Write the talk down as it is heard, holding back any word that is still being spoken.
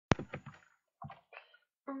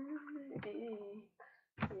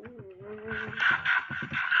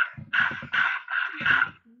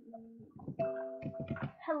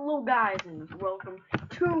Hello guys and welcome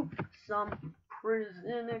to some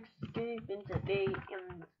prison escape, and today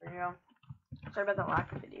in this video, sorry about the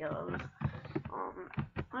lack of videos,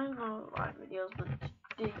 I don't know a lot of videos, but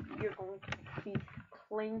today you're going to be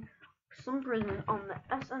playing some prison on the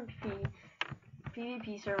SMP PvP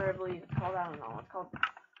server, I believe it's called. I don't know, it's called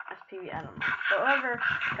SPV, I don't know. However,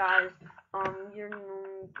 guys, you're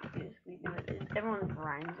basically do it. Everyone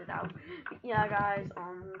grinds it out. But yeah, guys,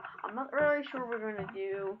 I'm not really sure what we're gonna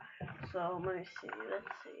do. So let me see. Let's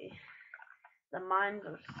see. The mines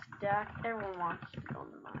are stacked. Everyone wants to go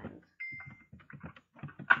in the mines.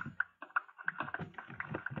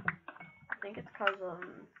 I think it's cause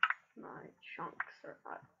my chunks are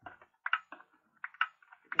not.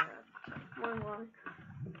 Yeah. One.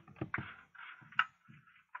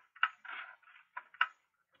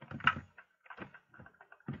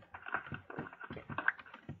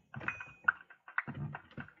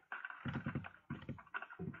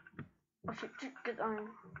 Oh shit, get iron.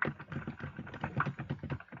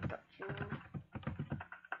 Got you.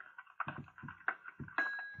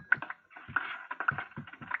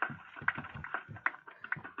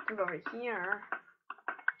 Go over here.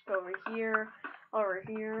 Go over here. Over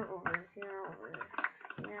here. Over here. Over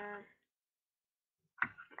here.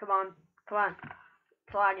 Come on. Come on.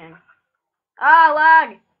 It's lagging. Ah,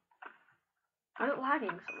 lag! Why is it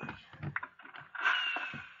lagging so much?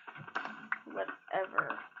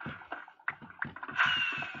 Whatever.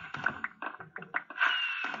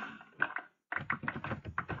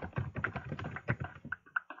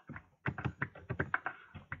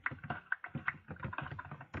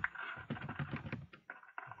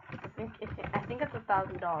 I think it's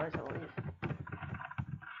 $1,000 at least.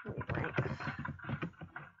 Wait, ranks.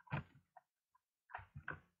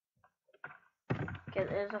 Okay,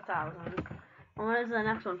 it is 1,000. And what is the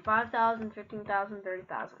next one? 5,000, 15,000,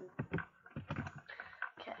 30,000.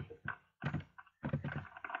 Okay.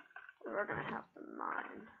 We're gonna have to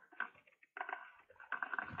mine.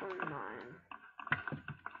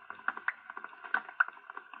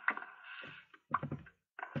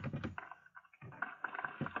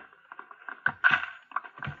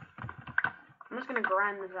 I'm just gonna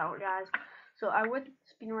grind this out, guys. So I would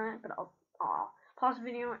speedrun it, but I'll pause the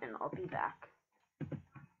video and I'll be back.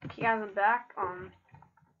 Okay, guys, I'm back.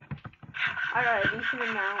 I got a decent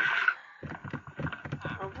amount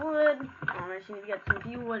of wood. I just need to get some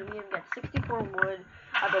few wood. We need to get 64 wood.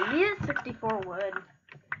 I believe it's 64 wood.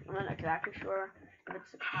 I'm not exactly sure if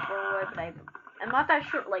it's 64 wood, but I'm not that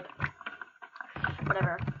sure. Like,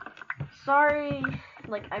 whatever. Sorry.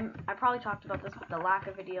 Like, I probably talked about this with the lack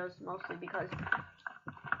of videos, mostly because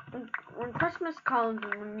when Christmas comes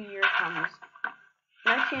and when New Year comes,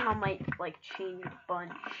 my channel might like change a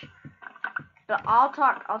bunch. But I'll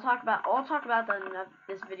talk about that in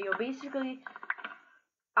this video. Basically,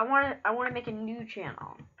 I want to make a new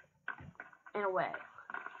channel in a way,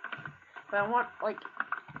 but I want, like,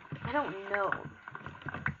 I don't know,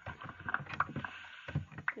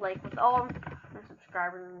 like, with all my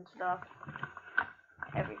subscribers and stuff,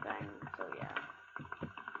 everything. So yeah,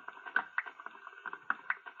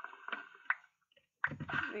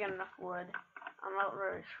 we got enough wood. I'm not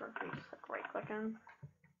really sure if we just like right clicking.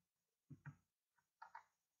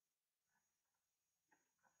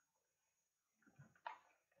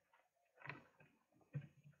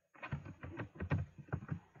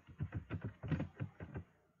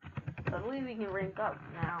 So I believe we can rank up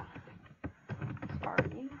now.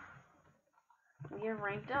 Sorry. We have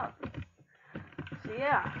ranked up. So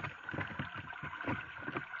yeah.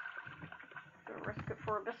 Gonna risk it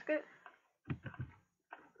for a biscuit.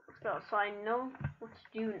 Let's go. So I know what to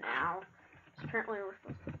do now. So apparently we're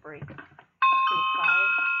supposed to break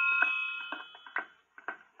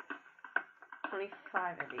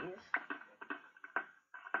 25 of these.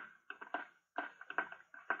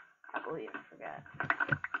 I believe, I forget.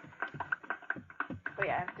 But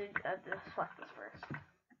yeah, I have to select this first.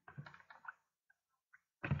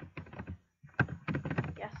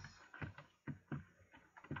 Yes.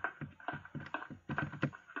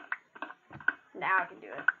 Now I can do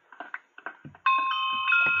it.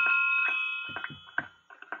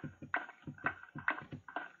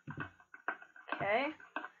 Okay.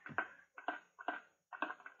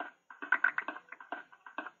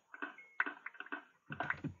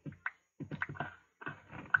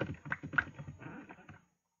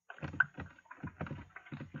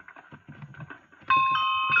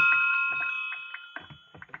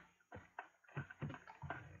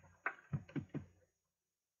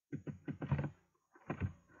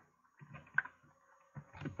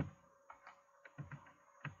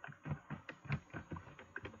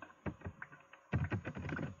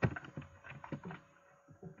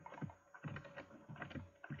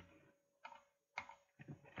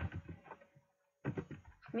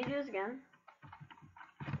 Let me do this again.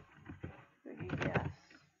 Yes.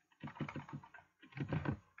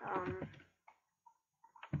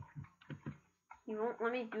 He won't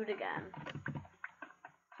let me do it again.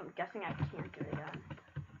 So I'm guessing I can't do it again.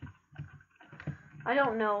 I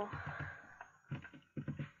don't know.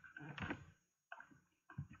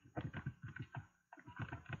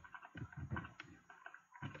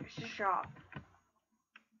 There's a shop.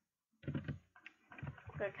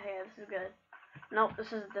 Okay, this is good. Nope,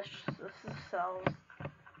 this is cells.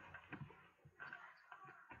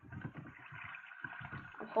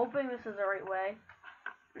 I'm hoping this is the right way.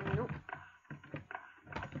 Nope.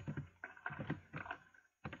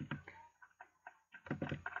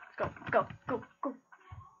 Let's go.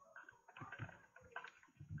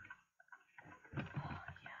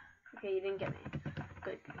 Okay, you didn't get me.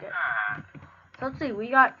 Good. So let's see, we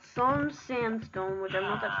got some sandstone, which I'm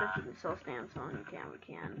not that sure if you can sell sandstone. We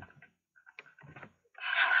can.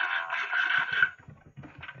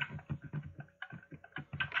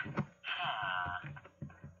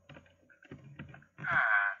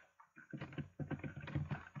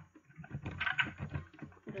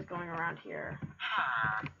 I'm just going around here.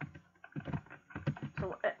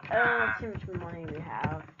 So, let's see how much money we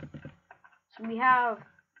have. So we have,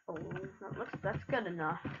 that's good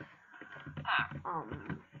enough.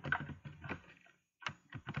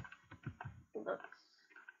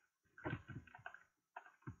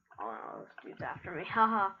 This dude's after me.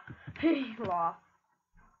 Haha. Law.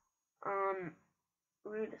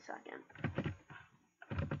 Wait a second.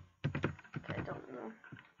 Okay, I don't know.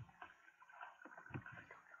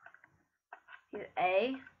 He's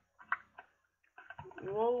A.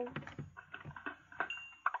 Whoa.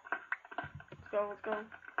 Let's go.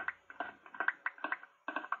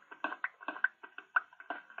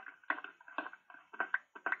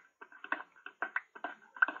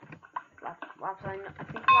 Labs, I think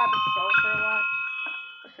Lab is sold for a lot.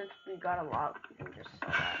 But since we got a lot, we can just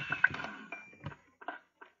sell that.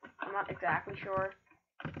 I'm not exactly sure.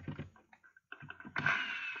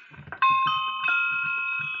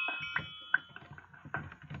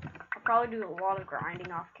 I'll probably do a lot of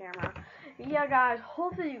grinding off camera. Yeah, guys,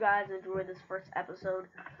 hopefully you guys enjoyed this first episode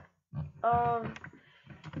of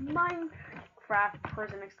Minecraft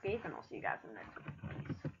Prison Escape, and I'll see you guys in the next one.